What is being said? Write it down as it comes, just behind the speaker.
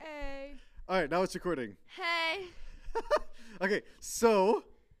All right, now it's recording. Hey. Okay, so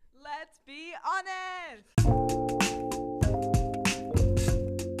Let's be honest.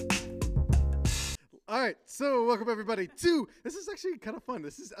 all right, so welcome everybody to this is actually kind of fun.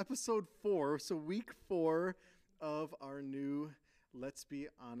 This is episode 4, so week 4 of our new Let's Be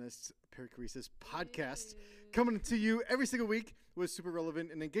Honest Perichoresis podcast, coming to you every single week with super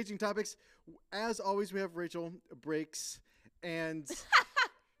relevant and engaging topics. As always, we have Rachel Breaks and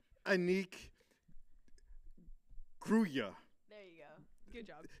Anik Gruya. There you go. Good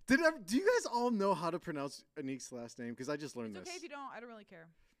job. Do you guys all know how to pronounce Anik's last name? Because I just learned It's okay this. if you don't. I don't really care.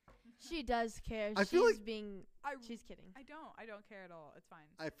 She does care. I feel like- She's kidding. I don't care at all. It's fine.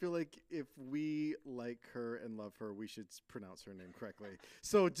 I feel like if we like her and love her, we should pronounce her name correctly.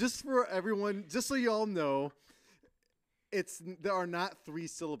 So just for everyone, just so you all know, there are not 3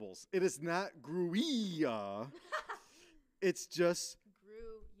 syllables. It is not Gruya. It's just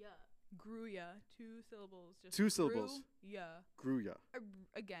Gruya. 2 syllables. Just 2 syllables. Yeah. Gruya.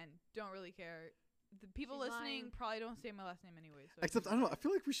 Again, don't really care. The people She's listening lying. probably don't say my last name anyway. So Except I don't know. I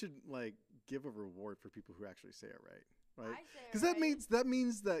feel like we should like give a reward for people who actually say it right. Right? I say it Because right. that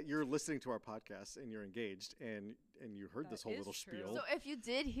means that you're listening to our podcast and you're engaged and you heard this That whole is little true. spiel. So if you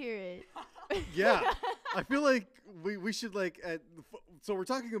did hear it, Yeah, I feel like we should so we're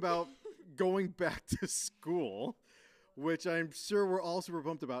talking about going back to school, which I'm sure we're all super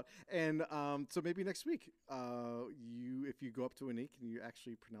pumped about. And so maybe next week, if you go up to Anik and you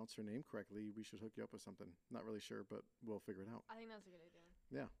actually pronounce her name correctly, we should hook you up with something. Not really sure, but we'll figure it out. I think that's a good idea.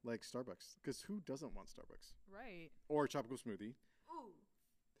 Yeah, like Starbucks, because who doesn't want Starbucks Right. or a tropical smoothie?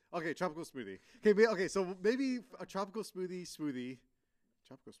 Ooh. Okay, tropical smoothie. Okay, so maybe a tropical smoothie.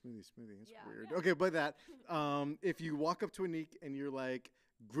 Tropical smoothie. That's Yeah. weird. Yeah. Okay, but that. If you walk up to Anik and you're like,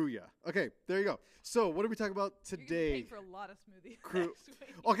 Gruya. Okay, there you go. So what are we talking about You're gonna today? pay for a lot of smoothies. Crew- next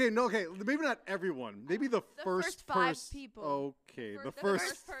week. Okay, maybe not everyone. Maybe the first 5 first people. Okay, For the the first.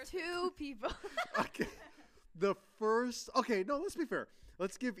 first person. 2 people. Okay, the first. Okay, no, let's be fair.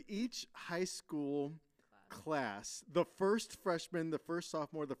 Let's give each high school class the first freshman, the first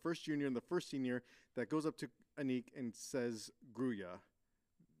sophomore, the first junior, and the first senior that goes up to Anik and says Gruya.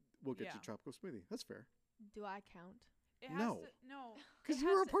 We'll get Yeah. you a tropical smoothie. That's fair. Do I count? It has No. No. Because It you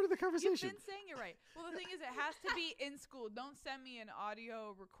has were a to- part of the You've conversation. been saying it right. Well, the thing is, it has to be in school. Don't send me an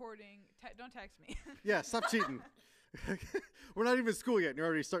audio recording. Don't text me. Yeah, stop cheating. We're not even in school yet, and you're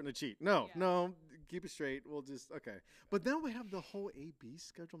already starting to cheat. No, Yeah. keep it straight. We'll just okay. But then we have the whole AB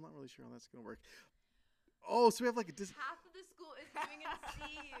schedule. I'm not really sure how that's gonna work. Oh, so we have like a Half of the school is coming in to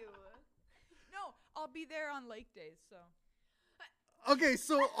see you. No, I'll be there on lake days. So Okay,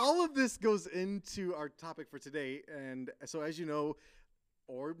 so all of this goes into our topic for today, and so as you know,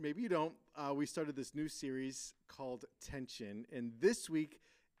 or maybe you don't, we started this new series called Tension, and this week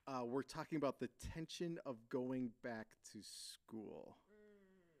we're talking about the tension of going back to school.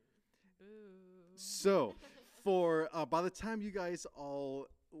 boo. So, for by the time you guys all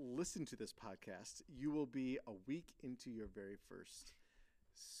listen to this podcast, you will be a week into your very first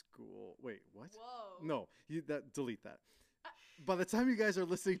school. Wait, what? Whoa. No, delete that. By the time you guys are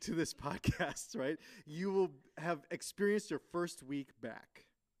listening to this podcast, right, you will have experienced your first week back.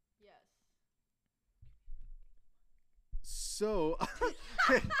 Yes. So,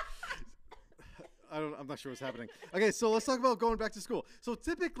 I'm not sure what's happening. Okay, so let's talk about going back to school. So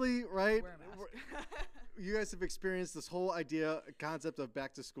typically, right, Wear a mask. you guys have experienced this whole concept of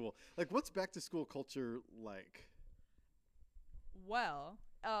back to school. Like, what's back to school culture like? Well,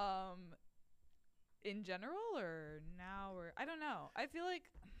 in general or now or I don't know. I feel like,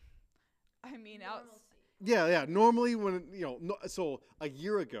 I mean, Yeah. Normally, when so a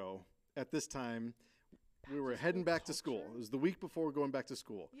year ago at this time, we were heading back to school. culture? It was the week before going back to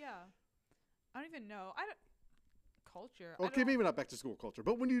school. Yeah, I don't even know. Culture. Okay, maybe not back to school culture,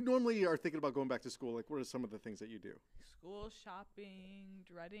 but when you normally are thinking about going back to school, like what are some of the things that you do? School shopping,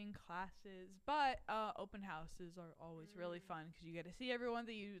 dreading classes, but open houses are always really fun because you get to see everyone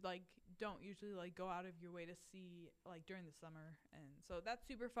that you don't usually go out of your way to see during the summer, and so that's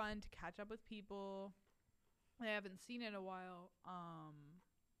super fun to catch up with people I haven't seen in a while.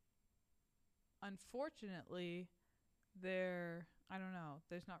 Unfortunately, I don't know.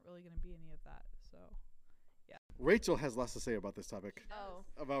 There's not really going to be any of that, so. Rachel has lots to say about this topic, Oh.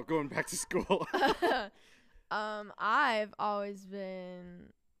 about going back to school. I've always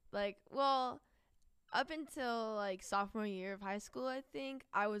been up until sophomore year of high school, I think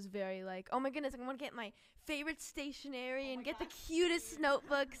I was very oh my goodness, I want to get my favorite stationery and get the cutest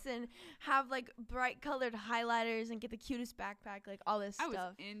notebooks and have bright colored highlighters and get the cutest backpack, all this I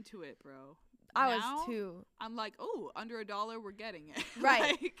stuff. was into it, bro. I Now, was too. I'm like, oh, under $1, we're getting it.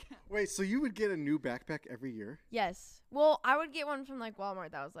 Right. Wait, so you would get a new backpack every year? Yes. Well, I would get one from like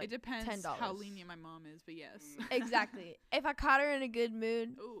Walmart that was like it depends $10. how lenient my mom is, but yes. Exactly. If I caught her in a good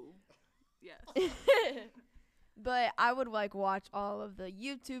mood. Ooh. Yes. But I would like watch all of the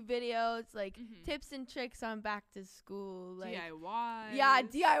YouTube videos, like Mhm. tips and tricks on back to school, like DIY. yeah,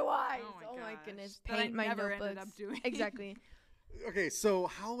 DIYs. Oh my goodness, gosh. That I paint my never notebooks. ended up doing. Exactly. Okay, so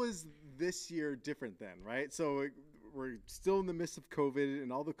how is this year different then, right? So we're still in the midst of COVID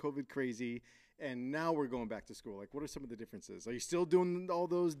and all the COVID crazy, and now we're going back to school. Like, what are some of the differences? Are you still doing all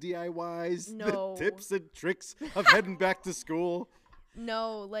those DIYs, No. the tips and tricks of heading back to school?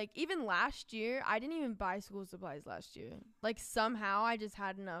 No, like even last year, I didn't even buy school supplies last year. Like somehow I just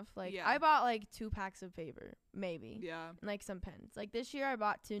had enough. Like Yeah. I bought like 2 packs of paper, maybe. Yeah. And like some pens. Like this year I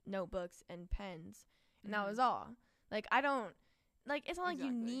bought 2 notebooks and pens, and that Mhm. was all. Like I don't like it's not like you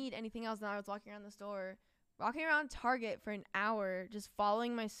Exactly. need anything else. Now I was walking around the store, walking around Target for an hour just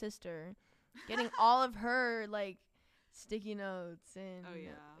following my sister, getting all of her like sticky notes and Oh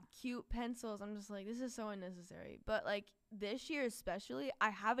yeah. cute pencils. I'm just like, this is so unnecessary. But like this year especially, I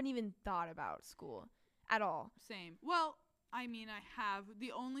haven't even thought about school at all. Same. Well, I mean, I have.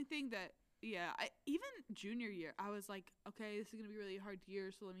 The only thing that, yeah, even junior year, I was like, okay, this is going to be a really hard year,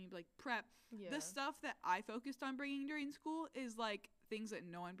 so let me, like, prep. Yeah. The stuff that I focused on bringing during school is, like, things that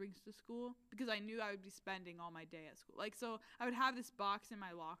no one brings to school because I knew I would be spending all my day at school. Like, so I would have this box in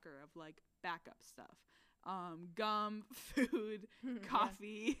my locker of, like, backup stuff. Gum, food,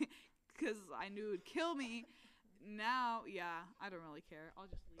 coffee, because I knew it would kill me. Now, yeah, I don't really care. I'll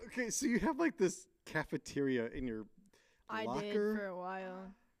just leave. Okay, so you have like this cafeteria in your I locker? did for a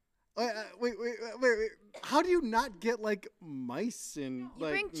while. Wait. How do you not get like mice and You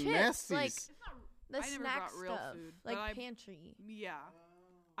like bring chips, nasties? like the I never snack brought real stuff, food, like but I- pantry. Yeah.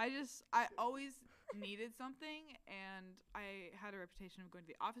 I always needed something, and I had a reputation of going to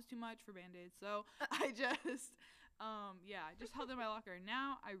the office too much for Band-Aids, so I just, just held in my locker.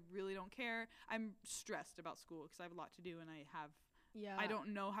 Now I really don't care. I'm stressed about school because I have a lot to do, and Yeah. I don't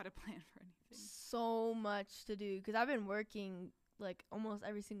know how to plan for anything. So much to do because I've been working like almost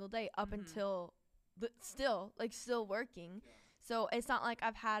every single day up Mhm. until still working. So it's not like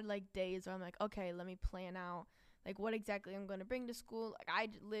I've had like days where I'm like, okay, let me plan out like what exactly I'm going to bring to school. Like I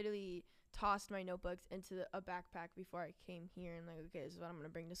literally tossed my notebooks into a backpack before I came here and like, okay, this is what I'm going to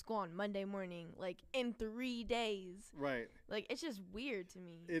bring to school on Monday morning, like in 3 days. Right. Like it's just weird to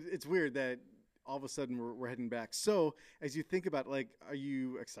me. It's weird that all of a sudden we're heading back. So as you think about like, are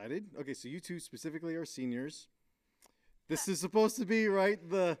you excited? Okay, so you two specifically are seniors. This is supposed to be right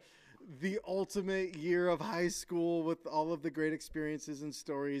the ultimate year of high school with all of the great experiences and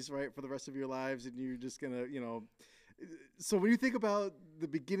stories, right, for the rest of your lives, and you're just gonna, So when you think about the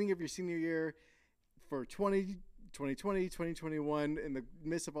beginning of your senior year for 2020, 2021, in the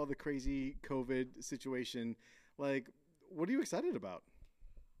midst of all the crazy COVID situation, like, what are you excited about?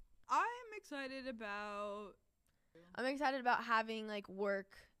 I'm excited about. I'm excited about having like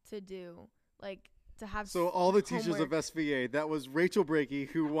work to do, like to have. So all the teachers homework. of SVA, that was Rachel Brakey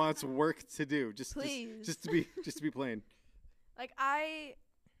who wants work to do, just Please. to be plain. Like I,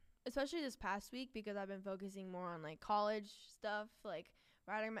 especially this past week because I've been focusing more on like college stuff, like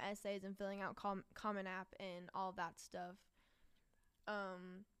writing my essays and filling out Common App and all that stuff.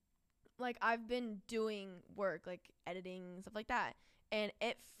 Like I've been doing work, like editing, stuff like that. And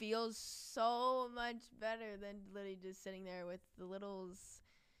it feels so much better than literally just sitting there with the littles,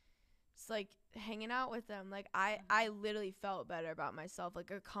 just like hanging out with them. Like I literally felt better about myself, like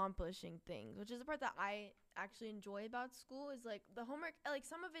accomplishing things, which is the part that I actually enjoy about school is like the homework. Like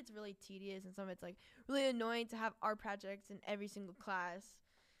some of it's really tedious and some of it's like really annoying to have art projects in every single class.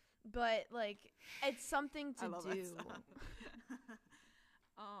 But like it's something to I love do. that stuff.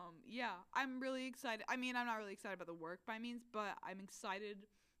 Yeah, I'm really excited. I mean, I'm not really excited about the work by means, but I'm excited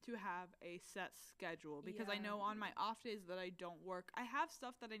to have a set schedule because I Yeah. know on my off days that I don't work, I have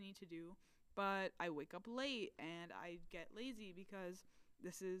stuff that I need to do, but I wake up late and I get lazy because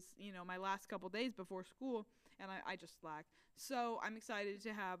this is, my last couple days before school and I just slack. So I'm excited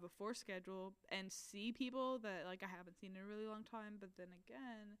to have a forced schedule and see people that like I haven't seen in a really long time, but then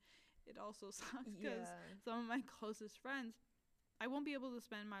again, it also sucks because some of my closest friends I won't be able to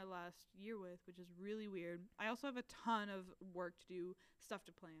spend my last year with, which is really weird. I also have a ton of work to do, stuff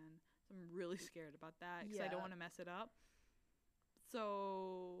to plan. So I'm really scared about that because I don't Yeah. want to mess it up.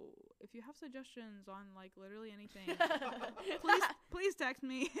 So if you have suggestions on like literally anything, please text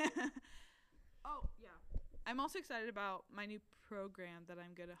me. Oh yeah, I'm also excited about my new program that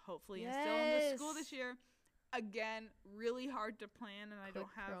I'm gonna hopefully instill in the school this Yes. year. again, really hard to plan, and I Quick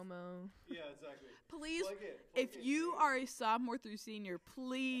don't have. promo. Yeah, exactly. Please, Plug it, if plug it, you dude. are a sophomore through senior,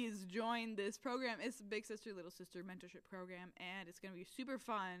 please join this program. It's a Big Sister Little Sister mentorship program, and it's gonna be super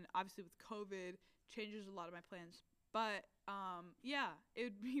fun. Obviously, with COVID, changes a lot of my plans, but yeah, it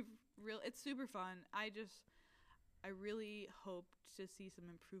would be real. It's super fun. I really hope to see some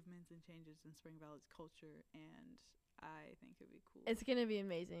improvements and changes in Spring Valley's culture, and I think it'd be cool. It's gonna be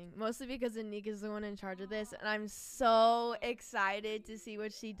amazing. Mostly because Anika's the one in charge of this, and I'm so excited to see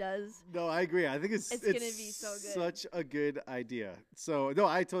what she does. No, I agree. I think it's Gonna be so good. such a good idea. So no,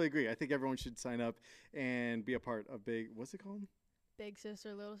 I totally agree. I think everyone should sign up and be a part of what's it called? Big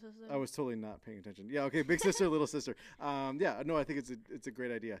sister, little sister. I was totally not paying attention. Yeah, okay, big sister, little sister. Yeah, no, I think it's a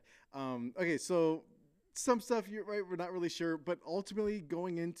great idea. Okay, so some stuff you're right, we're not really sure, but ultimately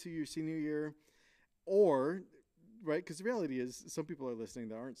going into your senior year, or right, because the reality is some people are listening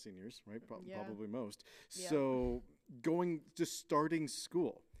that aren't seniors, right? Yeah. Probably most. Yeah. So just starting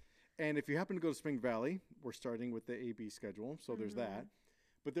school, and if you happen to go to Spring Valley, we're starting with the AB schedule, so there's that.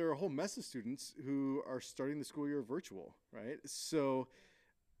 But there are a whole mess of students who are starting the school year virtual, right? So,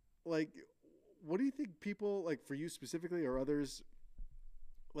 like, what do you think people, like for you specifically or others,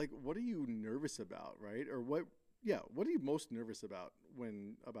 like, what are you nervous about, right? Or what are you most nervous about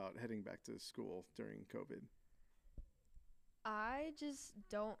about heading back to school during COVID? I just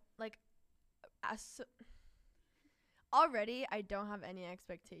don't like. Already, I don't have any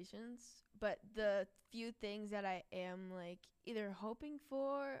expectations, but the few things that I am like either hoping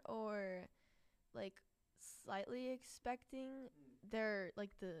for or like slightly expecting, they're like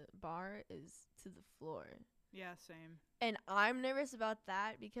the bar is to the floor. Yeah, same. And I'm nervous about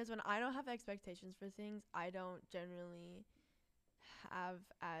that because when I don't have expectations for things, I don't generally have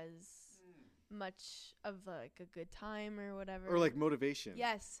as much of like a good time or whatever. Or like motivation.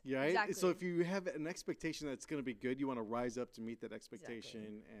 Yes. Yeah, right? Exactly. So if you have an expectation that's going to be good, you want to rise up to meet that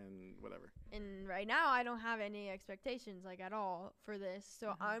expectation and whatever. And right now I don't have any expectations like at all for this.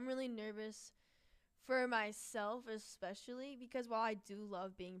 So I'm really nervous for myself, especially because while I do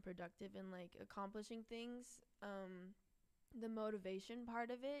love being productive and like accomplishing things, the motivation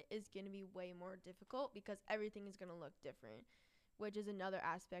part of it is going to be way more difficult because everything is going to look different, which is another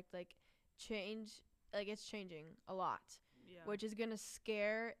aspect. Like change, like it's changing a lot, which is going to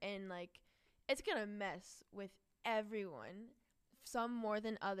scare and like it's going to mess with everyone, some more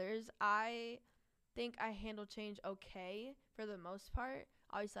than others. I think I handle change okay for the most part.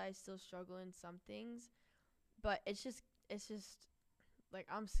 Obviously I still struggle in some things, but it's just like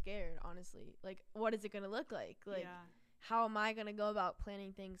I'm scared, honestly. Like what is it going to look like? Like how am I going to go about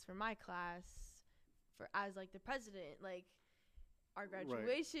planning things for my class for as like the president, like our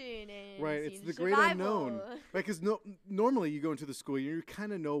graduation and it's the senior great survival. unknown, right? Because normally you go into the school year, you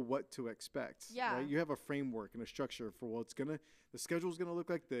kind of know what to expect. Yeah. Right? You have a framework and a structure for the schedule's gonna look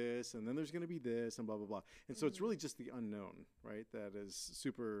like this, and then there's gonna be this, and blah blah blah. And so it's really just the unknown, right? That is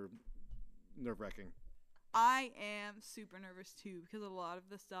super nerve-wracking. I am super nervous too because a lot of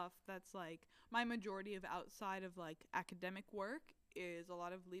the stuff that's like my majority of outside of like academic work is a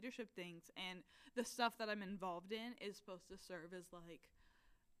lot of leadership things, and the stuff that I'm involved in is supposed to serve as like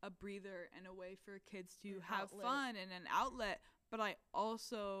a breather and a way for kids to have fun and an outlet. But I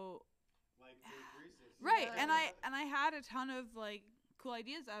also and I had a ton of like cool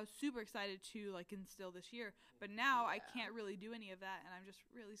ideas I was super excited to like instill this year, but now I can't really do any of that, and I'm just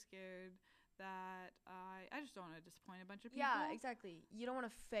really scared that I just don't want to disappoint a bunch of people. Yeah, exactly. You don't want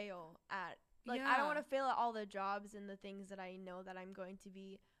to fail at like I don't want to fail at all the jobs and the things that I know that I'm going to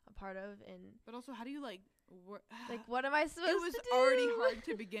be a part of. And but also, how do you like what am I supposed to do? It was already hard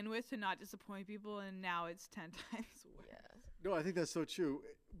to begin with to not disappoint people, and now it's 10 times worse. Yeah. No, I think that's so true.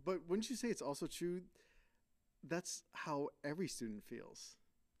 But wouldn't you say it's also true? That's how every student feels.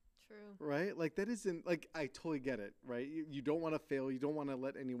 True. Right? Like that isn't like I totally get it, right? You don't want to fail, you don't want to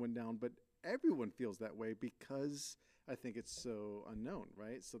let anyone down, but everyone feels that way because I think it's so unknown,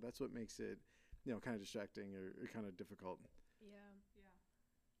 right? So that's what makes it, kind of distracting or kind of difficult. Yeah.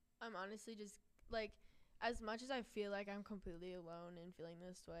 I'm honestly just like, as much as I feel like I'm completely alone in feeling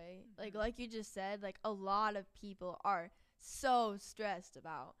this way, like you just said, like a lot of people are so stressed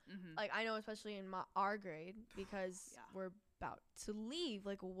about, like I know especially in our grade because we're about to leave.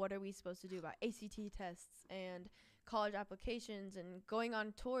 Like, what are we supposed to do about ACT tests and college applications and going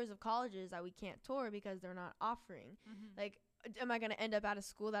on tours of colleges that we can't tour because they're not offering? Like, am I going to end up at a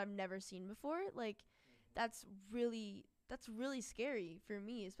school that I've never seen before? Like, that's really scary for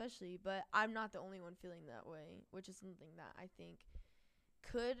me especially, but I'm not the only one feeling that way, which is something that I think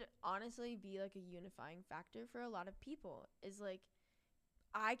could honestly be like a unifying factor for a lot of people. Is like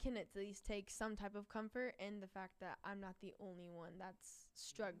I can at least take some type of comfort in the fact that I'm not the only one that's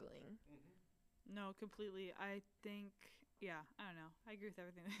struggling. No, completely. I think, yeah, I don't know. I agree with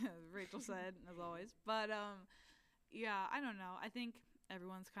everything Rachel said, as always. But, yeah, I don't know. I think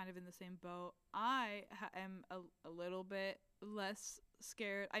everyone's kind of in the same boat. I am a little bit less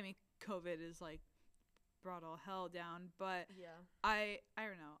scared. I mean, COVID is, like, brought all hell down. But Yeah. I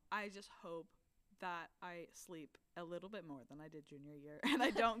don't know. I just hope that I sleep a little bit more than I did junior year. And I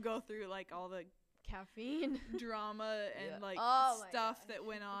don't go through, like, all the Caffeine. drama and, Yeah. like, Oh my stuff gosh. that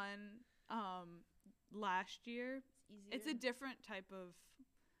went on last year. It's easier. It's a different type of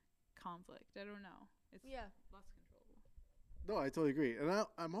conflict. I don't know. It's Yeah. less controllable. No, I totally agree. And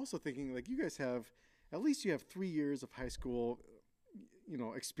I'm also thinking, like, you guys have, at least you have 3 years of high school,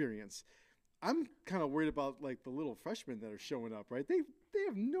 experience. I'm kind of worried about, like, the little freshmen that are showing up, right? They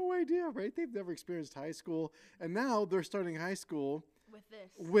have no idea, right? They've never experienced high school. And now they're starting high school With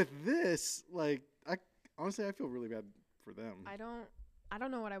this. with this. Like, honestly, I feel really bad for them. I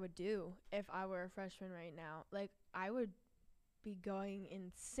don't know what I would do if I were a freshman right now. Like, I would be going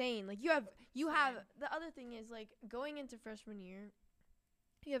insane. Like, you have the other thing is, like, going into freshman year,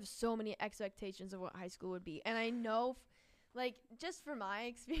 you have so many expectations of what high school would be. And I know like, just from my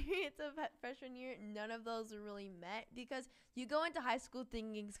experience of freshman year, none of those are really met because you go into high school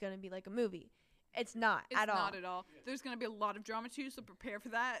thinking it's going to be like a movie. It's not It's at all. not at all. There's going to be a lot of drama too, so prepare for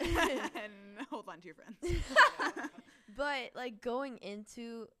that and hold on to your friends. But, like, going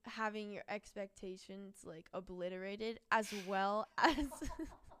into having your expectations, like, obliterated as well as...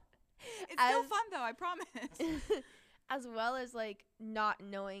 It's still fun, though, I promise. as well as, like, not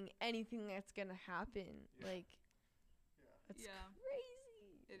knowing anything that's going to happen. Like, it's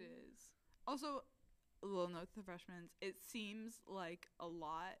crazy. It is. Also, a little note to the freshmen, it seems like a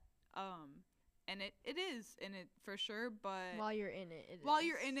lot, and it is in it for sure, but While you're in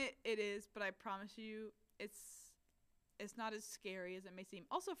it, it is, but I promise you, it's not as scary as it may seem.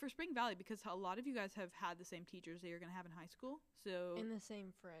 Also, for Spring Valley, because a lot of you guys have had the same teachers that you're going to have in high school, so... And the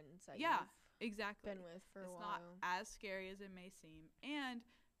same friends that Yeah, you've exactly. been with for a It's while. not as scary as it may seem, and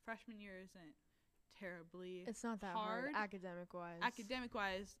freshman year isn't terribly It's not that hard academic-wise.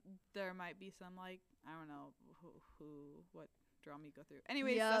 Academic-wise, there might be some, like, I don't know what drama you go through.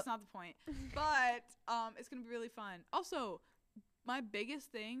 Anyways, Yep. that's not the point. But it's gonna be really fun. Also, my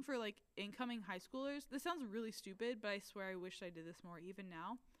biggest thing for, like, incoming high schoolers, this sounds really stupid, but I swear I wish I did this more even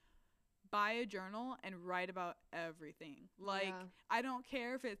now. Buy a journal and write about everything. Like, Yeah. I don't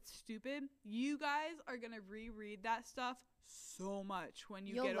care if it's stupid. You guys are gonna reread that stuff so much when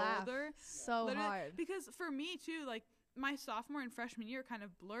you You'll get laugh older. so Literally, hard. because for me too, like, my sophomore and freshman year kind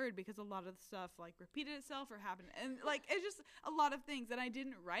of blurred because a lot of the stuff, like, repeated itself or happened, and, like, it's just a lot of things, and I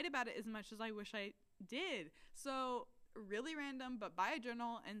didn't write about it as much as I wish I did. So really random, but buy a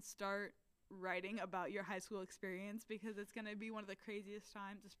journal and start writing about your high school experience, because it's gonna be one of the craziest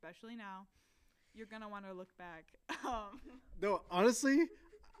times, especially now. You're gonna want to look back. No, honestly,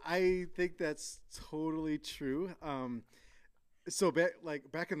 I think that's totally true. So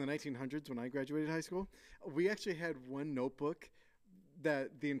back in the 1900s when I graduated high school, we actually had one notebook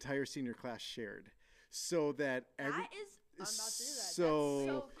that the entire senior class shared, so that I'm about to do that. That's So-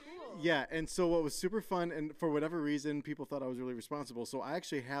 so cool. yeah, and so what was super fun, and for whatever reason, people thought I was really responsible. So I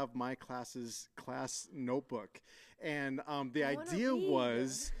actually have my class notebook, and the I wanna idea read.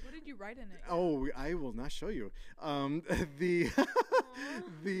 was. What did you write in it? Oh, I will not show you.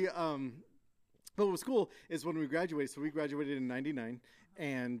 What was cool is when we graduated. So we graduated in '99,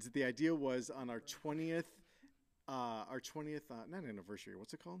 and the idea was on our 20th, not anniversary.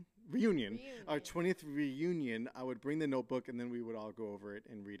 What's it called? Reunion. Our 20th reunion. I would bring the notebook, and then we would all go over it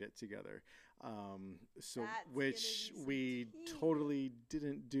and read it together. That's Which gonna be we some tea. totally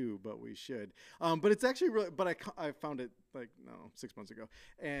didn't do, but we should. But it's actually really. But I found it like 6 months ago,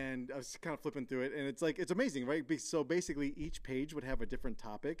 and I was kind of flipping through it, and it's amazing, right? So basically, each page would have a different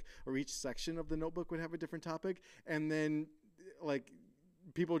topic, or each section of the notebook would have a different topic, and then like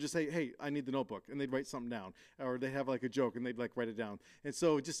people would just say, "Hey, I need the notebook," and they'd write something down, or they have like a joke and they'd like write it down. And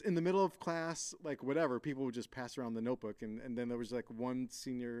so just in the middle of class, like whatever, people would just pass around the notebook, and then there was like one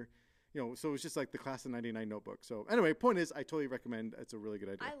senior. So it was just like the class of '99 notebook. So anyway, point is, I totally recommend. It's a really good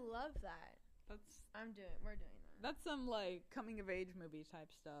idea. I love that. We're doing that. That's some, like, coming of age movie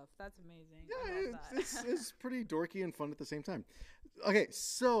type stuff. That's amazing. Yeah, I love that. it's pretty dorky and fun at the same time. Okay,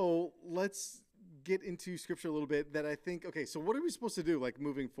 so let's get into scripture a little bit. That I think. Okay, so what are we supposed to do, like,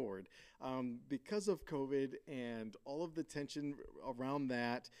 moving forward? Because of COVID and all of the tension around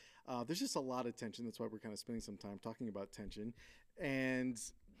that, there's just a lot of tension. That's why we're kind of spending some time talking about tension. And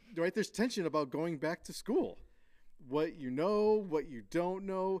right, there's tension about going back to school. what you know, what you don't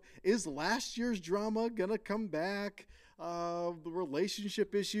know. Is last year's drama gonna come back? The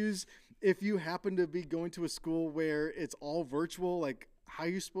relationship issues. If you happen to be going to a school where it's all virtual, like how are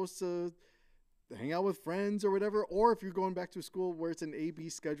you supposed to hang out with friends or whatever? Or if you're going back to a school where it's an A/B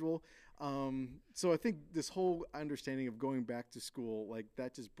schedule. So I think this whole understanding of going back to school, like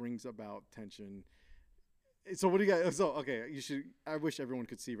that just brings about tension. So what do you guys? So okay, you should. I wish everyone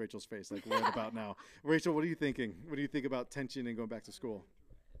could see Rachel's face, like right about now. Rachel, what are you thinking? What do you think about tension and going back to school?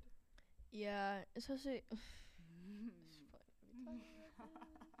 Yeah, especially.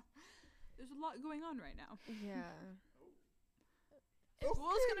 There's a lot going on right now. Yeah.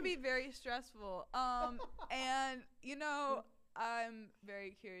 School's gonna be very stressful. And you know, I'm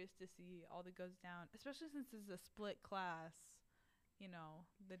very curious to see all that goes down, especially since it's a split class. You know,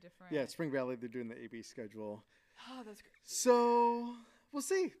 the different. Yeah, Spring Valley, they're doing the A/B schedule. Oh, that's great. So we'll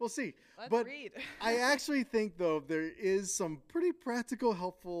see. Let's But read. I actually think, though, there is some pretty practical,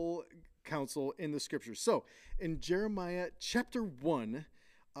 helpful counsel in the scriptures. So in Jeremiah chapter 1,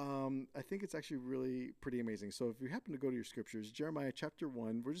 I think it's actually really pretty amazing. So if you happen to go to your scriptures, Jeremiah chapter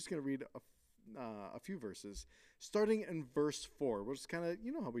 1, we're just going to read a few verses, starting in verse 4. We'll just kind of,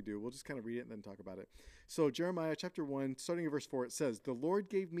 you know how we do. We'll just kind of read it and then talk about it. So Jeremiah chapter 1, starting in verse 4, it says, "The Lord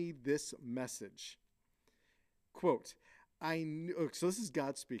gave me this message." Quote, so this is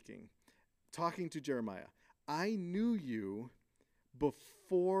God speaking, talking to Jeremiah. "I knew you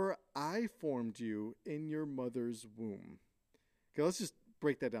before I formed you in your mother's womb." Okay, let's just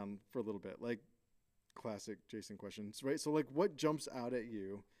break that down for a little bit, like classic Jason questions, right? So like what jumps out at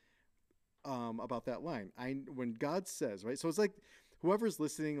you about that line? When God says, right? So it's like whoever's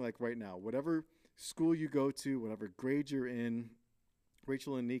listening, like right now, whatever school you go to, whatever grade you're in,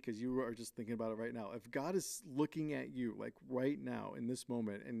 Rachel and Nick, as you are just thinking about it right now, if God is looking at you like right now in this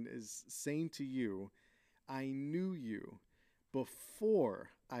moment and is saying to you, "I knew you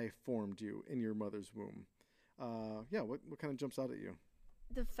before I formed you in your mother's womb." What kind of jumps out at you?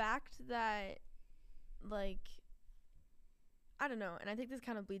 The fact that, like, I don't know, and I think this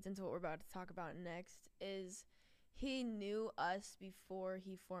kind of bleeds into what we're about to talk about next, is he knew us before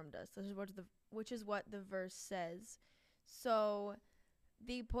he formed us. Which is what the verse says. So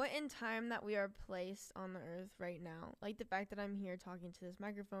the point in time that we are placed on the earth right now, like the fact that I'm here talking to this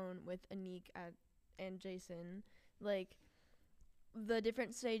microphone with Anik and Jason, like the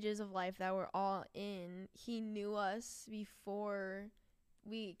different stages of life that we're all in, he knew us before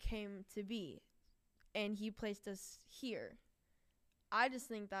we came to be, and he placed us here. I just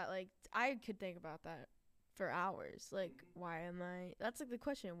think that, like, I could think about that for hours. Like, that's like the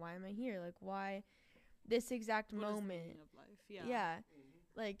question, why am I here? Like, why this exact What is the moment? meaning of life? Yeah. Yeah.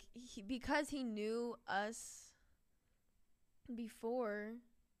 Like, because he knew us before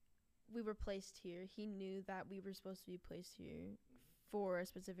we were placed here, he knew that we were supposed to be placed here for a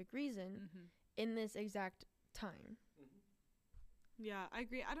specific reason in this exact time. Yeah, I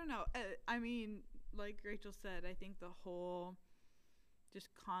agree. I don't know. I mean, like Rachel said, I think the whole just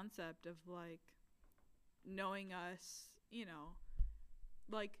concept of like knowing us, you know,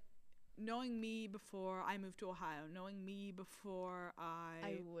 like knowing me before I moved to Ohio, knowing me before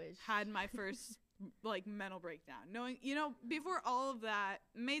I wish had my first like mental breakdown, knowing, you know, before all of that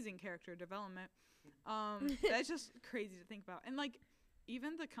amazing character development. That's just crazy to think about. And like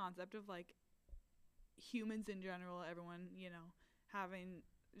even the concept of like humans in general, everyone, you know, having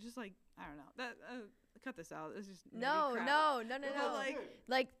just like, I don't know, that cut this out. It's just no.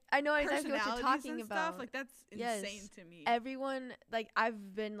 Like I know exactly what you're talking and about. Stuff like that's insane to me. Everyone, like,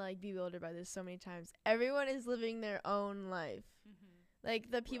 I've been like bewildered by this so many times. Everyone is living their own life.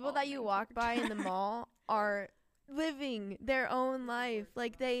 Like the people that you walk by in the mall are living their own life.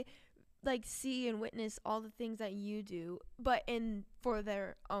 Like they like see and witness all the things that you do, but for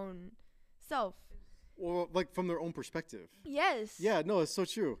their own self. Or like from their own perspective. Yes. Yeah, no, it's so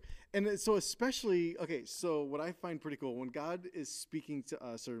true. And so especially, okay, so what I find pretty cool, when God is speaking to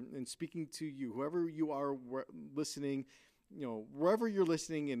us and speaking to you, whoever you are listening, you know, wherever you're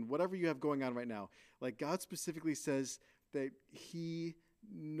listening and whatever you have going on right now, like God specifically says that he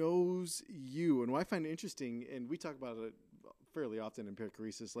knows you. And what I find interesting, and we talk about it fairly often in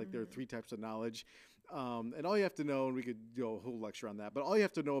perichoresis, like there are 3 types of knowledge. And all you have to know, and we could do a whole lecture on that, but all you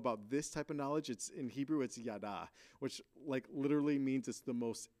have to know about this type of knowledge, it's in Hebrew, it's yada, which like literally means it's the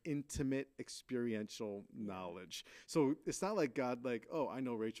most intimate experiential knowledge. So it's not like God, like, oh, I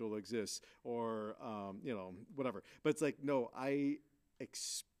know Rachel exists or, you know, whatever. But it's like, no, I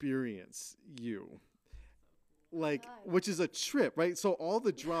experience you. Like, which is a trip, right? So all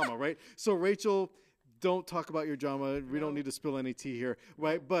the drama, right? So Rachel, don't talk about your drama. We don't need to spill any tea here,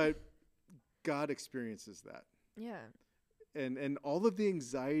 right? But God experiences that. Yeah. And all of the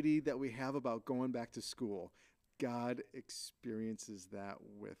anxiety that we have about going back to school, God experiences that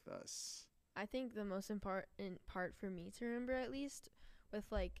with us. I think the most important part for me to remember, at least, with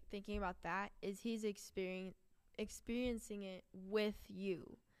like thinking about that, is he's experiencing it with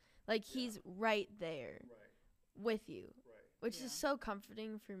you. Like he's right there with you, which is so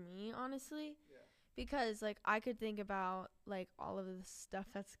comforting for me, honestly. Because like I could think about like all of the stuff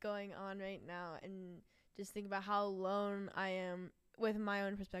that's going on right now and just think about how alone I am with my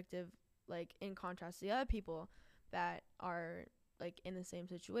own perspective, like in contrast to the other people that are like in the same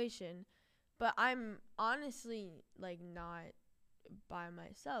situation. But I'm honestly like not by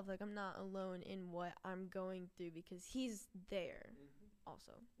myself. Like I'm not alone in what I'm going through because he's there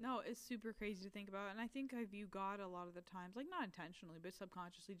also. No, it's super crazy to think about. And I think I view God a lot of the times, like not intentionally, but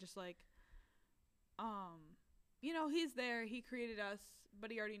subconsciously, just like, you know, he's there. He created us,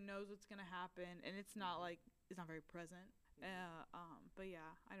 but he already knows what's going to happen. And it's not like, it's not very present. But yeah,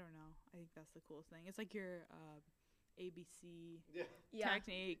 I don't know. I think that's the coolest thing. It's like your ABC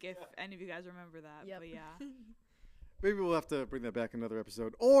technique, if any of you guys remember that. Yep. But yeah. Maybe we'll have to bring that back another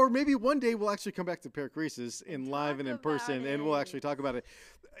episode. Or maybe one day we'll actually come back to Paracresis in live and in person, and we'll actually talk about it.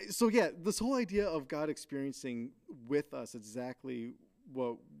 So yeah, this whole idea of God experiencing with us exactly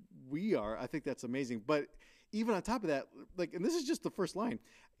what we are, I think that's amazing. But even on top of that, like, and this is just the first line,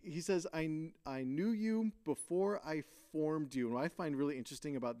 he says, I knew you before I formed you. And what I find really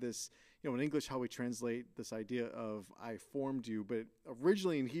interesting about this, you know, in English, how we translate this idea of I formed you, but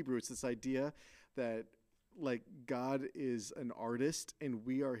originally in Hebrew, it's this idea that like God is an artist and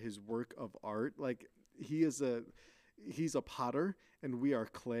we are his work of art. Like he's a potter and we are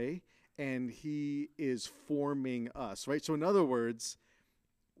clay, and he is forming us, right? So in other words,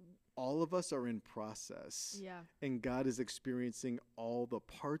 all of us are in process. Yeah. And God is experiencing all the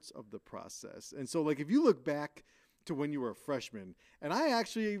parts of the process. And so like if you look back to when you were a freshman, and I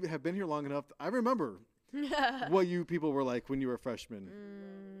actually have been here long enough, I remember what you people were like when you were a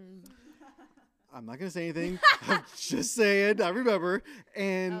freshman. I'm not going to say anything. I'm just saying, I remember.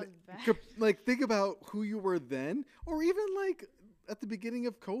 And like think about who you were then, or even like at the beginning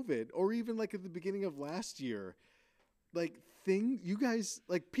of COVID, or even like at the beginning of last year. Like you guys,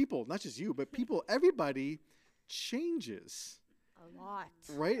 like people, not just you, but people, everybody changes. A lot.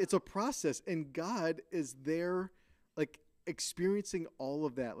 Right? It's a process, and God is there like experiencing all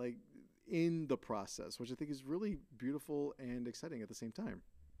of that like in the process, which I think is really beautiful and exciting at the same time.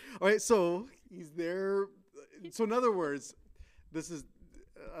 All right, so he's there. So in other words, this is,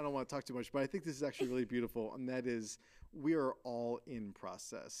 I don't want to talk too much, but I think this is actually really beautiful, and that is we are all in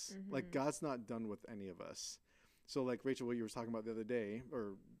process. Mm-hmm. Like God's not done with any of us. So like Rachel, what you were talking about the other day,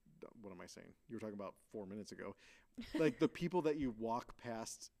 or what am I saying? You were talking about 4 minutes ago. Like the people that you walk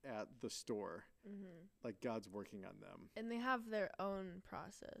past at the store, like God's working on them. And they have their own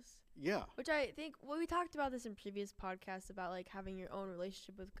process. Yeah. Which I think, well, we talked about this in previous podcasts about like having your own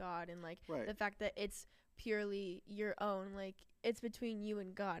relationship with God, and like the fact that it's purely your own, like it's between you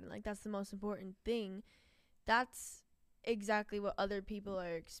and God. And like that's the most important thing. That's exactly what other people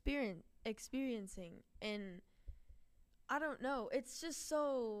are experiencing. And I don't know. It's just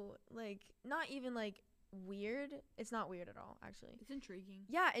so like not even like weird. It's not weird at all, actually. It's intriguing.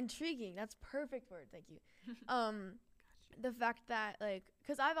 Yeah, intriguing. That's perfect word. Thank you. The fact that like,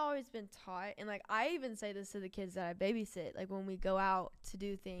 because I've always been taught, and like I even say this to the kids that I babysit, like when we go out to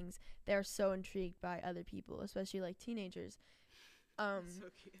do things, they're so intrigued by other people, especially like teenagers. So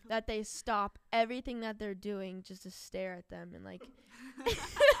cute. That they stop everything that they're doing just to stare at them and like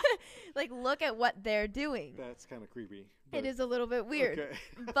like look at what they're doing. That's kind of creepy. It is a little bit weird. Okay.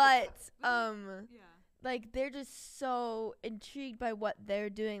 But like they're just so intrigued by what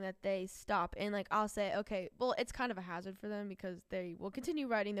they're doing that they stop. And like I'll say, okay, well, it's kind of a hazard for them because they will continue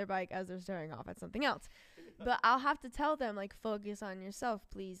riding their bike as they're staring off at something else. But I'll have to tell them like, focus on yourself,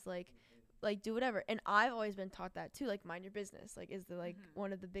 please. Like do whatever. And I've always been taught that too, like mind your business, like is the like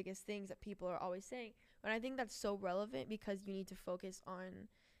one of the biggest things that people are always saying. And I think that's so relevant because you need to focus on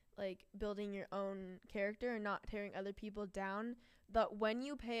like building your own character and not tearing other people down. But when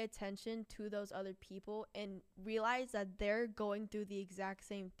you pay attention to those other people and realize that they're going through the exact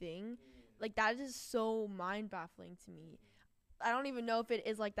same thing, like that is so mind baffling to me. I don't even know if it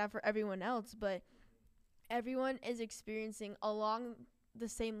is like that for everyone else, but everyone is experiencing along the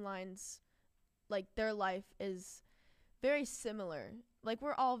same lines. Like their life is very similar. Like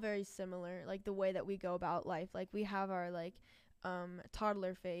we're all very similar, like the way that we go about life. Like we have our like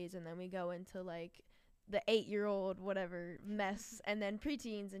toddler phase, and then we go into like the 8-year-old whatever mess, and then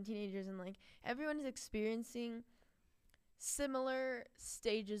preteens and teenagers, and like everyone is experiencing similar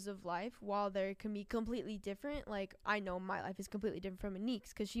stages of life while they can be completely different. Like, I know my life is completely different from Anik's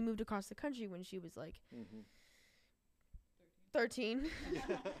because she moved across the country when she was like 13.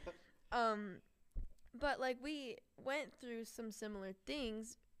 But like, we went through some similar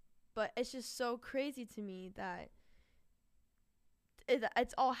things, but it's just so crazy to me that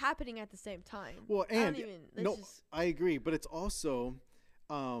it's all happening at the same time. Well, and I agree, but it's also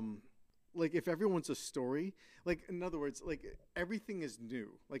like, if everyone's a story, like, in other words, like, everything is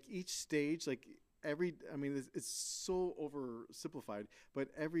new. Like, each stage, like, it's so oversimplified, but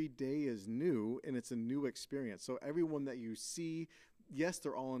every day is new and it's a new experience. So everyone that you see, yes,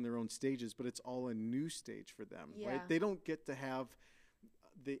 they're all in their own stages, but it's all a new stage for them, right? They don't get to have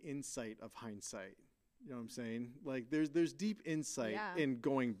the insight of hindsight. You know what I'm saying? Like, there's deep insight in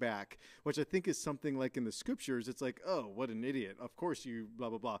going back, which I think is something like in the scriptures. It's like, oh, what an idiot. Of course you blah,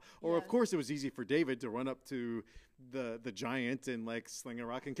 blah, blah. Or of course it was easy for David to run up to the giant and like sling a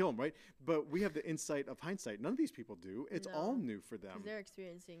rock and kill him, right? But we have the insight of hindsight. None of these people do. It's all new for them. 'Cause they're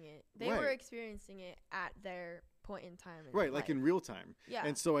experiencing it. They were experiencing it at their point in time. Right, like in real time. Yeah.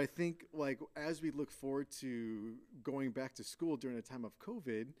 And so I think, like, as we look forward to going back to school during a time of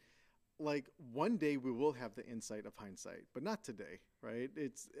COVID, like, one day we will have the insight of hindsight, but not today, right?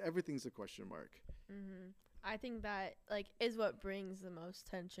 Everything's a question mark. I think that, like, is what brings the most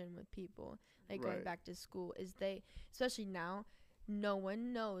tension with people, like, going back to school, is especially now, no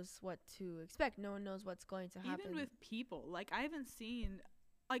one knows what to expect. No one knows what's going to happen. Even with people, like, I haven't seen,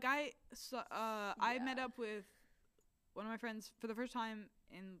 like, I met up with one of my friends for the first time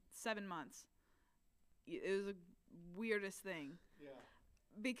in 7 months. It was the weirdest thing. Yeah.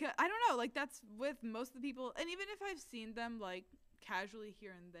 Because I don't know, like, that's with most of the people, and even if I've seen them like casually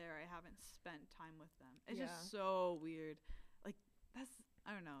here and there, I haven't spent time with them. It's just so weird. Like, that's,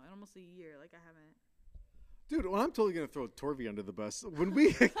 I don't know, in almost a year, like, I haven't. Dude, well, I'm totally gonna throw Torvi under the bus. When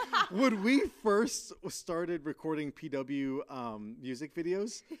we first started recording PW music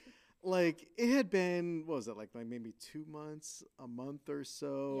videos, like, it had been, what was it, like maybe 2 months, a month or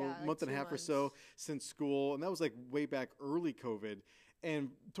so, month and a half or so since school, and that was like way back early COVID.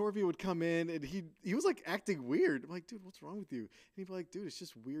 And Torvi would come in, and he was like acting weird. I'm like, dude, what's wrong with you? And he'd be like, dude, it's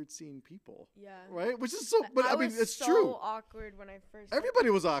just weird seeing people. Yeah. Right? Which is so, but I mean, it's so true. Awkward when I first.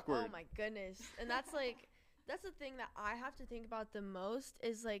 Everybody was awkward. Oh my goodness. And that's like, that's the thing that I have to think about the most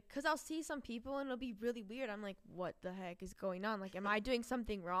is like, cause I'll see some people and it'll be really weird. I'm like, what the heck is going on? Like, am I doing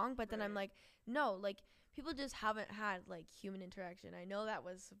something wrong? But then I'm like, no, like, people just haven't had like human interaction. I know that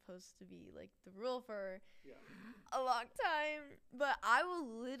was supposed to be like the rule for a long time, but I will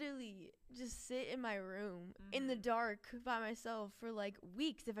literally just sit in my room in the dark by myself for like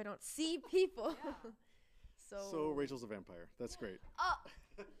weeks if I don't see people. So Rachel's a vampire. That's great.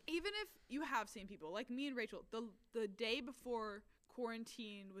 Even if you have seen people, like me and Rachel, the day before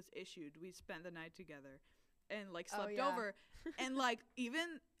quarantine was issued, we spent the night together and like slept over, and like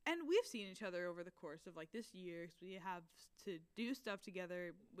and we've seen each other over the course of like this year, because we have to do stuff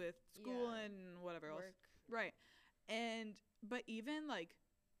together with school and whatever else. Right. But even like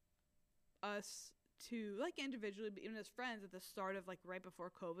us two, like individually, but even as friends at the start of like right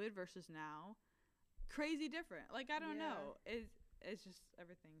before COVID versus now, crazy different. Like, I don't know. It's just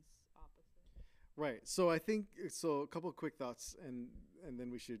everything's opposite. Right. So I think, a couple of quick thoughts, and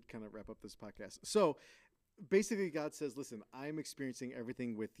then we should kind of wrap up this podcast. So basically, God says, listen, I'm experiencing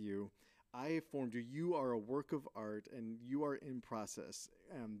everything with you. I have formed you. You are a work of art, and you are in process.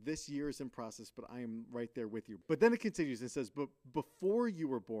 This year is in process, but I am right there with you. But then it continues and says, but before you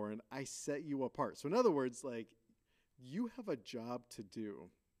were born, I set you apart. So in other words, like, you have a job to do,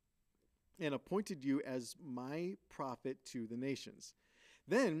 and appointed you as my prophet to the nations.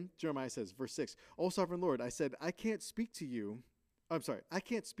 Then Jeremiah says, verse 6, O sovereign Lord, I said, I can't speak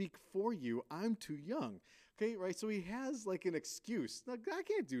for you. I'm too young. Okay, right? So he has like an excuse. Like, I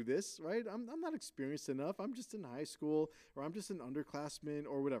can't do this, right? I'm not experienced enough. I'm just in high school, or I'm just an underclassman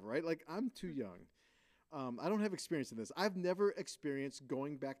or whatever, right? Like, I'm too young. I don't have experience in this. I've never experienced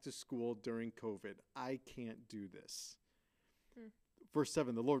going back to school during COVID. I can't do this. Verse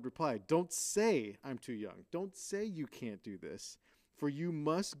 7, the Lord replied, don't say I'm too young. Don't say you can't do this. For you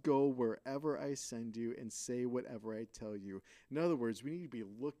must go wherever I send you and say whatever I tell you. In other words, we need to be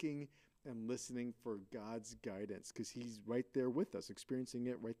looking and listening for God's guidance, because he's right there with us, experiencing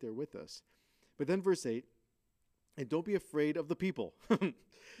it right there with us. But then verse 8, and don't be afraid of the people.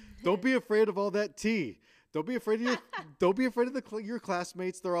 Don't be afraid of all that tea. Don't be afraid of your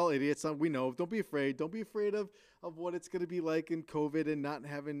classmates. They're all idiots. We know. Don't be afraid. Don't be afraid of what it's going to be like in COVID and not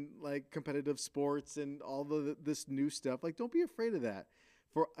having like competitive sports and all this new stuff. Like, don't be afraid of that.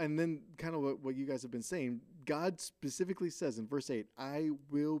 And then kind of what you guys have been saying, God specifically says in verse 8, I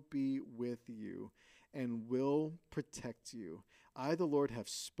will be with you and will protect you. I, the Lord, have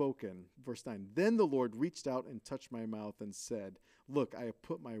spoken. Verse 9, then the Lord reached out and touched my mouth and said, look, I have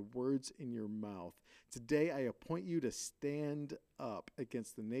put my words in your mouth. Today I appoint you to stand up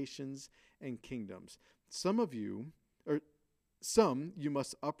against the nations and kingdoms. Some you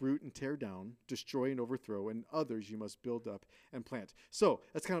must uproot and tear down, destroy and overthrow, and others you must build up and plant. So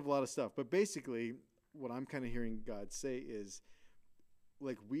that's kind of a lot of stuff. But basically, what I'm kind of hearing God say is,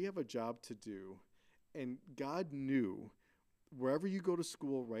 like, we have a job to do. And God knew wherever you go to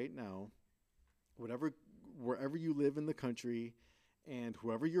school right now, wherever you live in the country, and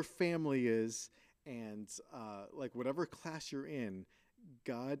whoever your family is, and like whatever class you're in,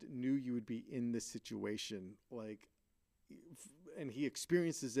 God knew you would be in this situation, like, and he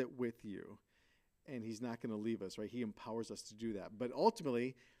experiences it with you, and he's not going to leave us, right? He empowers us to do that. But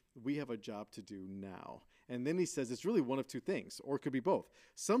ultimately, we have a job to do now. And then he says it's really one of two things, or it could be both.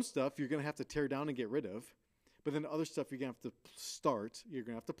 Some stuff you're going to have to tear down and get rid of, but then other stuff you're going to have to start, you're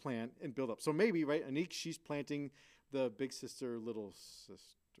going to have to plant and build up. So maybe, right, Anik, she's planting the big sister, little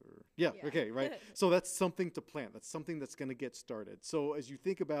sister. Yeah. Okay, right. So that's something to plant. That's something that's going to get started. So as you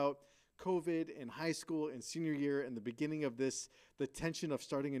think about COVID in high school and senior year and the beginning of this, the tension of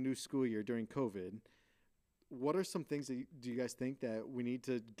starting a new school year during COVID, what are some things that do you guys think that we need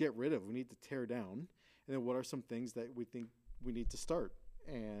to get rid of, we need to tear down? And then what are some things that we think we need to start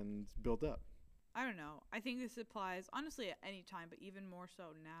and build up? I don't know. I think this applies, honestly, at any time, but even more so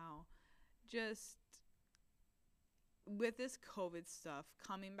now. Just with this COVID stuff,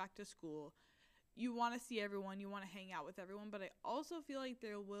 coming back to school, you want to see everyone, you want to hang out with everyone, but I also feel like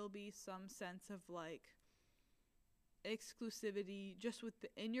there will be some sense of, like, exclusivity just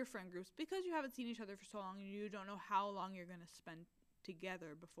in your friend groups, because you haven't seen each other for so long and you don't know how long you're going to spend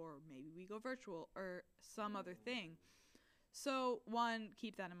together before maybe we go virtual or some other thing. So, one,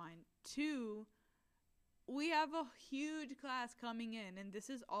 keep that in mind. Two, we have a huge class coming in, and this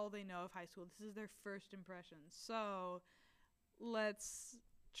is all they know of high school. This is their first impressions. So, let's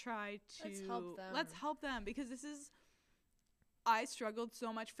help them, because I struggled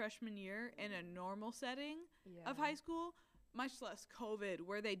so much freshman year in a normal setting of high school, much less COVID,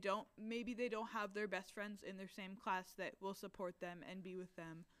 where they don't have their best friends in their same class that will support them and be with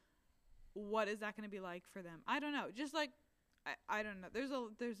them. What is that going to be like for them? I don't know. Just like, I don't know. There's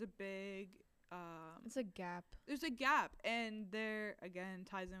a big it's a gap. There's a gap, and there again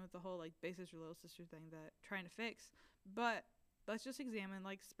ties in with the whole like big sister little sister thing that trying to fix. But let's just examine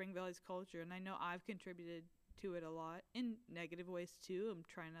like Spring Valley's culture, and I know I've contributed to it a lot in negative ways too. I'm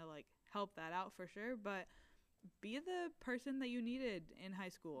trying to like help that out for sure, but be the person that you needed in high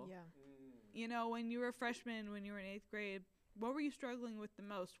school. Yeah. You know, when you were a freshman, when you were in 8th grade, what were you struggling with the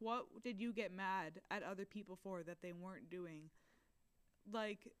most? What did you get mad at other people for that they weren't doing?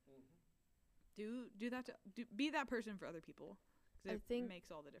 Like, do that be that person for other people. 'Cause I think it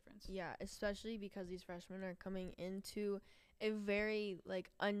makes all the difference. Yeah, especially because these freshmen are coming into a very like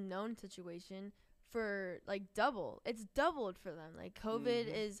unknown situation for like double. It's doubled for them. Like COVID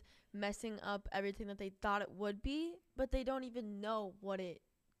is messing up everything that they thought it would be, but they don't even know what it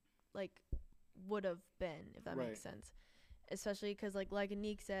like would have been, if that makes sense. Especially because like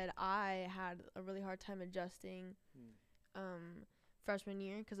Anik said, I had a really hard time adjusting freshman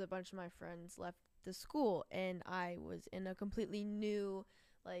year because a bunch of my friends left the school, and I was in a completely new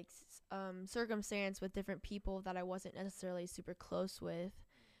like circumstance with different people that I wasn't necessarily super close with,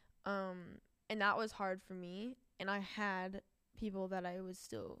 and that was hard for me. And I had people that I was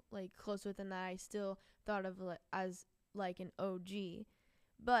still like close with and that I still thought of as like an OG,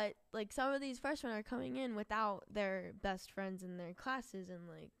 but like some of these freshmen are coming in without their best friends in their classes, and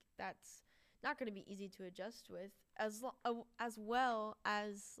like that's not going to be easy to adjust with, as well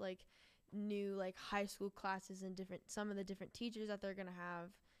as like new like high school classes and some of the different teachers that they're going to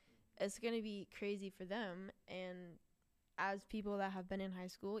have. It's going to be crazy for them. And as people that have been in high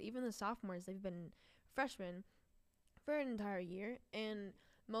school, even the sophomores, they've been freshmen for an entire year, and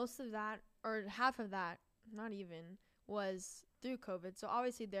most of that, or half of that, not even, was through COVID. So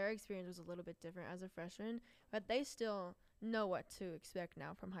obviously their experience was a little bit different as a freshman, but they still know what to expect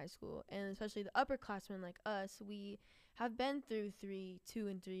now from high school. And especially the upperclassmen like us, we have been through 2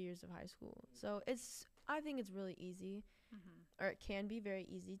 and 3 years of high school. So I think it's really easy, or it can be very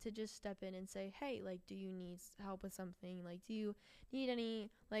easy to just step in and say, hey, like, do you need help with something? Like, do you need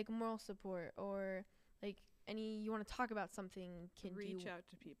any like moral support, or like you want to talk about something? Reach out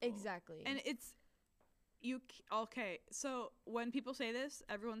to people. Exactly. And it's Okay, so when people say this,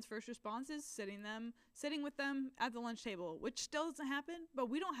 everyone's first response is sitting with them at the lunch table, which still doesn't happen, but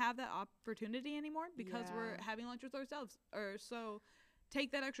we don't have that opportunity anymore because we're having lunch with ourselves. Or so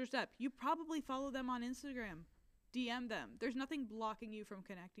take that extra step. You probably follow them on Instagram. DM them. There's nothing blocking you from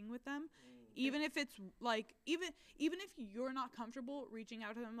connecting with them. Even if it's like even if you're not comfortable reaching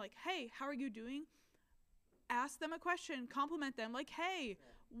out to them like, "Hey, how are you doing?" Ask them a question, compliment them like, "Hey,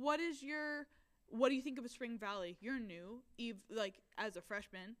 what do you think of Spring Valley? You're new, like as a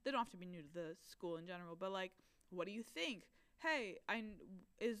freshman. They don't have to be new to the school in general, but like, what do you think? Hey,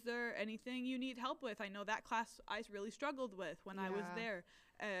 is there anything you need help with? I know that class I really struggled with when I was there.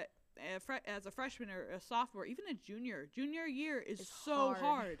 As a freshman or a sophomore, even a junior. Junior year is so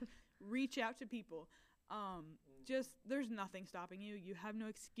hard. Reach out to people. Just there's nothing stopping you. You have no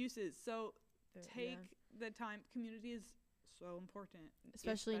excuses. So take the time. Community is so important,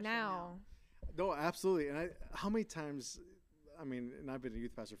 especially now. No, absolutely. And how many times, I mean, and I've been a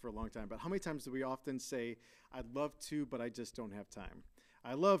youth pastor for a long time, but how many times do we often say, I'd love to, but I just don't have time?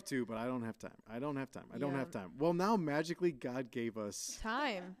 I love to, but I don't have time. I don't have time. I don't have time. Well, now magically God gave us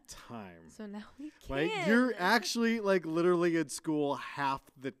time. So now we can. Like you're actually like literally in school half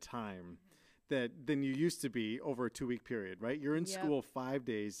the time than you used to be over a 2-week period, right? You're in school 5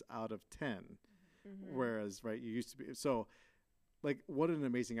 days out of 10. Whereas, right, you used to be. So like, what an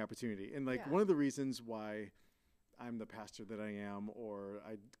amazing opportunity. And like one of the reasons why I'm the pastor that I am, or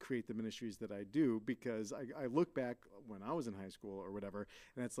I create the ministries that I do, because I look back when I was in high school or whatever,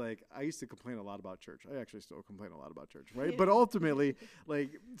 and it's like, I used to complain a lot about church. I actually still complain a lot about church, right? But ultimately,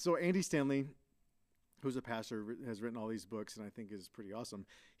 like, so Andy Stanley, who's a pastor, has written all these books, and I think is pretty awesome.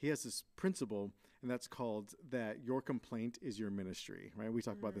 He has this principle, and that's called that your complaint is your ministry, right? We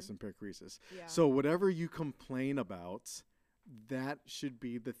talk about this in perichoresis. Yeah. So whatever you complain about, that should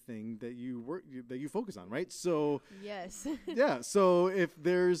be the thing that you focus on, right? So yes. So if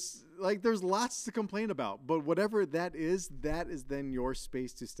there's lots to complain about, but whatever that is then your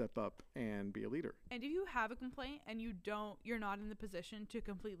space to step up and be a leader. And if you have a complaint and you're not in the position to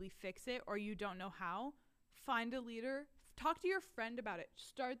completely fix it, or you don't know how, find a leader, talk to your friend about it,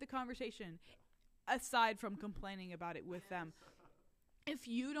 start the conversation aside from complaining about it with them. If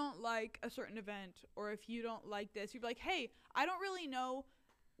you don't like a certain event, or if you don't like this, you're like, hey, I don't really know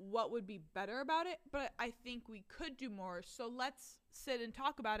what would be better about it, but I think we could do more. So let's sit and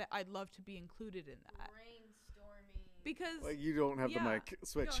talk about it. I'd love to be included in that. Brainstorming. Because you don't have the mic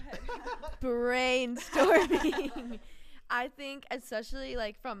switch. Brainstorming. I think, especially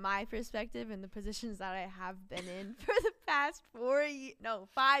like from my perspective and the positions that I have been in for the past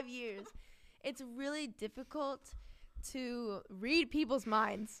 5 years, it's really difficult to read people's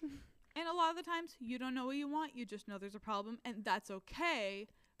minds. And a lot of the times you don't know what you want, you just know there's a problem, and that's okay.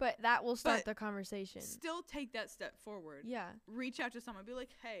 But that will start the conversation. Still take that step forward. Yeah. Reach out to someone, be like,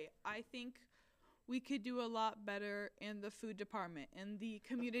 hey, I think we could do a lot better in the food department, in the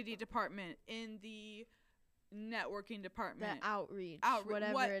community department, in the networking department. The outreach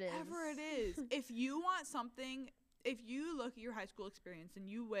whatever it is. Whatever it is. If you want something, if you look at your high school experience and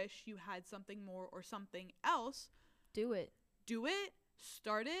you wish you had something more or something else, do it,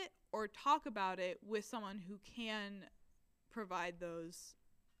 start it, or talk about it with someone who can provide those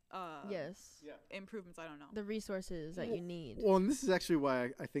improvements. I don't know. The resources that you need. Well, and this is actually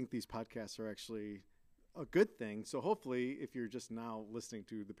why I think these podcasts are actually a good thing. So hopefully, if you're just now listening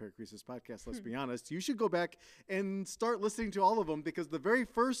to the Perichoresis podcast, let's be honest, you should go back and start listening to all of them, because the very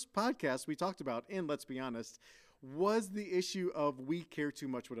first podcast we talked about in Let's Be Honest was the issue of we care too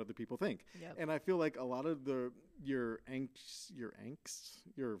much what other people think. Yep. And I feel like a lot of your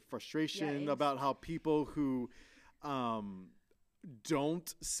frustration about how people who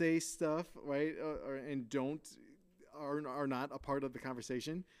don't say stuff, right, and are not a part of the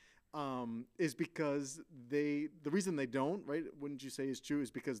conversation, is because the reason they don't, right, wouldn't you say is true, is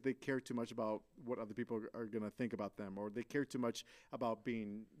because they care too much about what other people are going to think about them, or they care too much about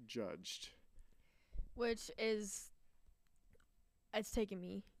being judged. Which is, it's taken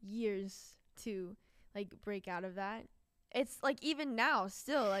me years to like break out of that. It's like even now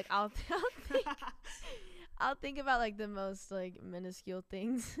still, like I'll think about like the most like minuscule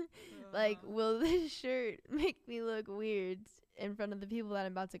things. Like, will this shirt make me look weird in front of the people that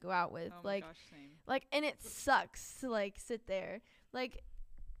I'm about to go out with? Oh my gosh, same. Like, and it sucks to like sit there. Like,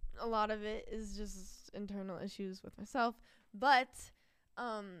 a lot of it is just internal issues with myself, but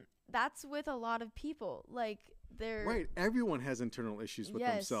that's with a lot of people. Like, they're right. Everyone has internal issues with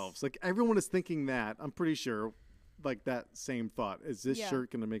themselves. Like, everyone is thinking that. I'm pretty sure, like, that same thought. Is this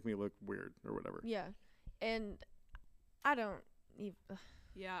shirt going to make me look weird or whatever? Yeah. And I don't even,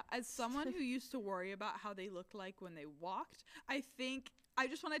 Yeah, as someone who used to worry about how they looked like when they walked, I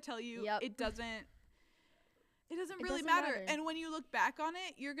just want to tell you, Yep. it doesn't really doesn't matter. matter. And when you look back on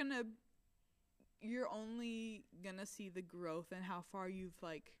it, you're only gonna see the growth and how far you've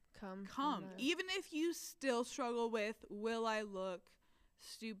like Come. Even if you still struggle with, will I look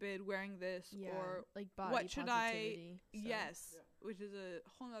stupid wearing this, Yeah. or Like body what should I- positivity. So. yes, which is a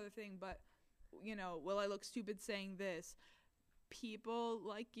whole nother thing, but will I look stupid saying this? People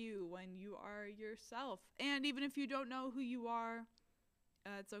like you when you are yourself, and even if you don't know who you are,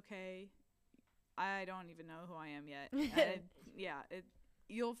 it's okay. I don't even know who I am yet.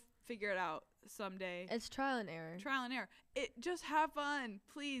 You'll figure it out someday. It's trial and error. Trial and error. Just have fun,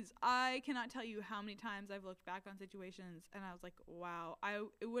 please. I cannot tell you how many times I've looked back on situations and I was like, wow,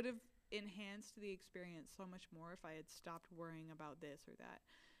 it would have enhanced the experience so much more if I had stopped worrying about this or that.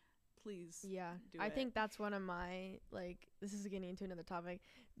 Please. Yeah, do I it. think that's one of my, like, this is getting into another topic,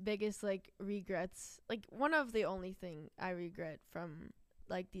 biggest, like, regrets. Like, one of the only thing I regret from,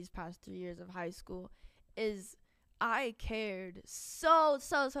 like, these past 3 years of high school is I cared so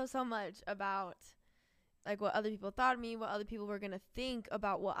much about, like, what other people thought of me, what other people were going to think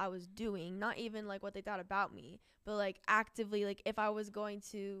about what I was doing. Not even, like, what they thought about me, but, like, actively, like, if I was going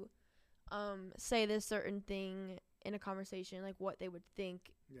to say this certain thing in a conversation, like, what they would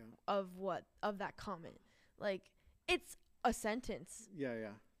think of that comment. Like, it's a sentence.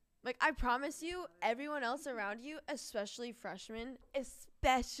 Yeah. Like, I promise you, everyone else around you, especially freshmen,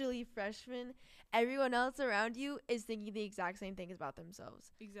 everyone else around you is thinking the exact same things about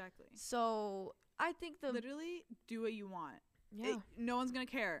themselves. Exactly. So I think literally do what you want. Yeah. No one's gonna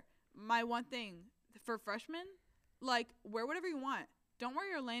care. My one thing for freshmen, like, wear whatever you want. Don't wear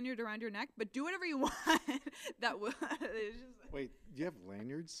your lanyard around your neck, but do whatever you want. That will. Wait, you have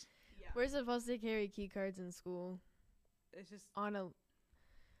lanyards? Yeah. We're supposed to carry key cards in school It's just. on a. Oh,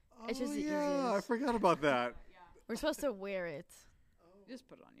 It's just the yeah, I easiest. forgot about that. We're supposed to wear it, Just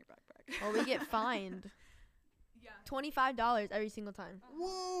put it on your backpack. or we get fined Yeah. $25 every single time.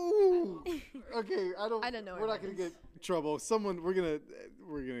 Whoa! Okay, I don't know We're where not that gonna get in trouble. We're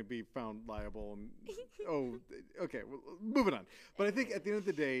gonna be found liable. And okay. Well, moving on. But I think at the end of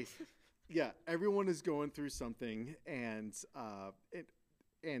the day, yeah, everyone is going through something, and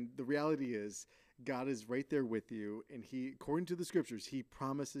the reality is, God is right there with you, and He, according to the scriptures, He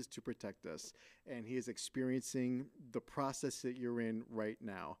promises to protect us, and He is experiencing the process that you're in right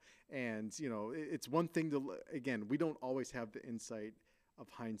now. And it's one thing again, we don't always have the insight of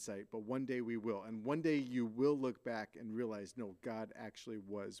hindsight, but one day we will, and one day you will look back and realize, no, God actually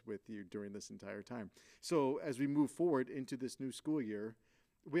was with you during this entire time. So as we move forward into this new school year,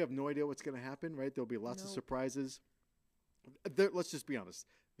 we have no idea what's going to happen, right? There'll be lots of surprises. Let's just be honest.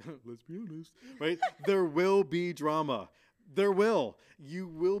 Let's be honest, right? There will be drama. There will. You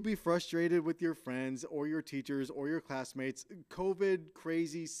will be frustrated with your friends or your teachers or your classmates. COVID,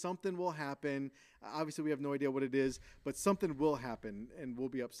 crazy, something will happen. Obviously, we have no idea what it is, but something will happen, and we'll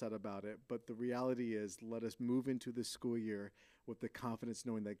be upset about it. But the reality is, let us move into this school year with the confidence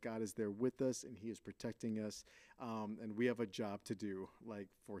knowing that God is there with us and He is protecting us. And we have a job to do, like,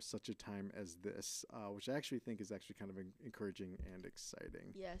 for such a time as this, which I actually think is actually kind of encouraging and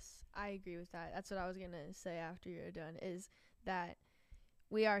exciting. Yes, I agree with that. That's what I was going to say after you're done, is that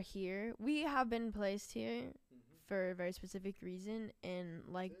we are here. We have been placed here for a very specific reason. And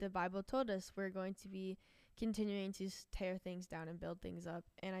like the Bible told us, we're going to be continuing to tear things down and build things up.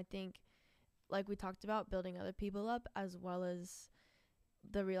 And I think, like we talked about, building other people up, as well as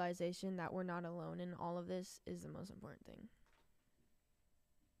the realization that we're not alone in all of this, is the most important thing.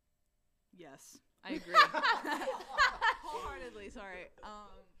 Yes, I agree. Wholeheartedly. Sorry.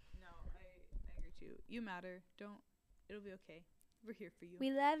 No, I agree too. You matter. It'll be okay. We're here for you.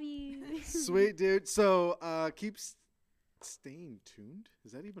 We love you. Sweet, dude. So keep staying tuned.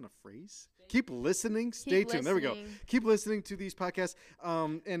 Is that even a phrase? Keep listening. Stay tuned. There we go. Keep listening to these podcasts.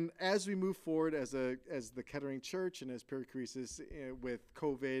 And as we move forward as the Kettering Church and as Perichoresis with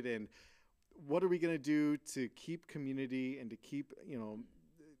COVID, and what are we going to do to keep community and to keep,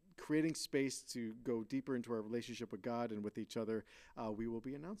 creating space to go deeper into our relationship with God and with each other, we will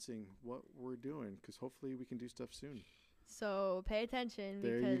be announcing what we're doing, because hopefully we can do stuff soon. So pay attention,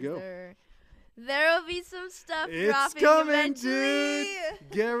 There you because go. there will be some stuff It's dropping coming, eventually.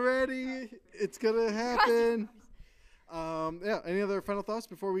 dude. Get ready. It's going to happen. Any other final thoughts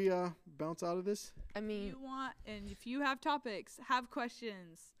before we bounce out of this? I mean, if you have topics, have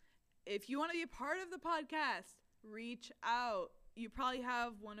questions, if you want to be a part of the podcast, reach out. You probably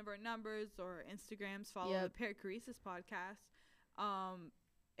have one of our numbers or Instagrams. Follow the Perichoresis podcast.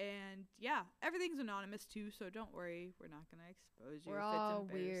 And yeah, everything's anonymous too, so don't worry. We're not going to expose you We're if all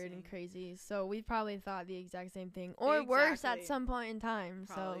it's weird and embarrassing. crazy, so we probably thought the exact same thing, or worse at Exactly. some point in time.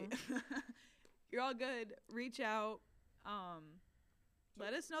 Probably. So You're all good. Reach out.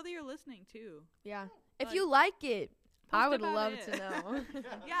 Let us know that you're listening too. yeah, if Like, you like it, I post would about love it. to know.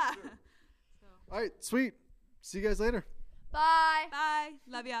 Yeah. All right, sweet. See you guys later. Bye. Bye.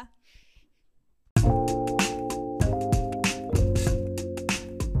 Love ya.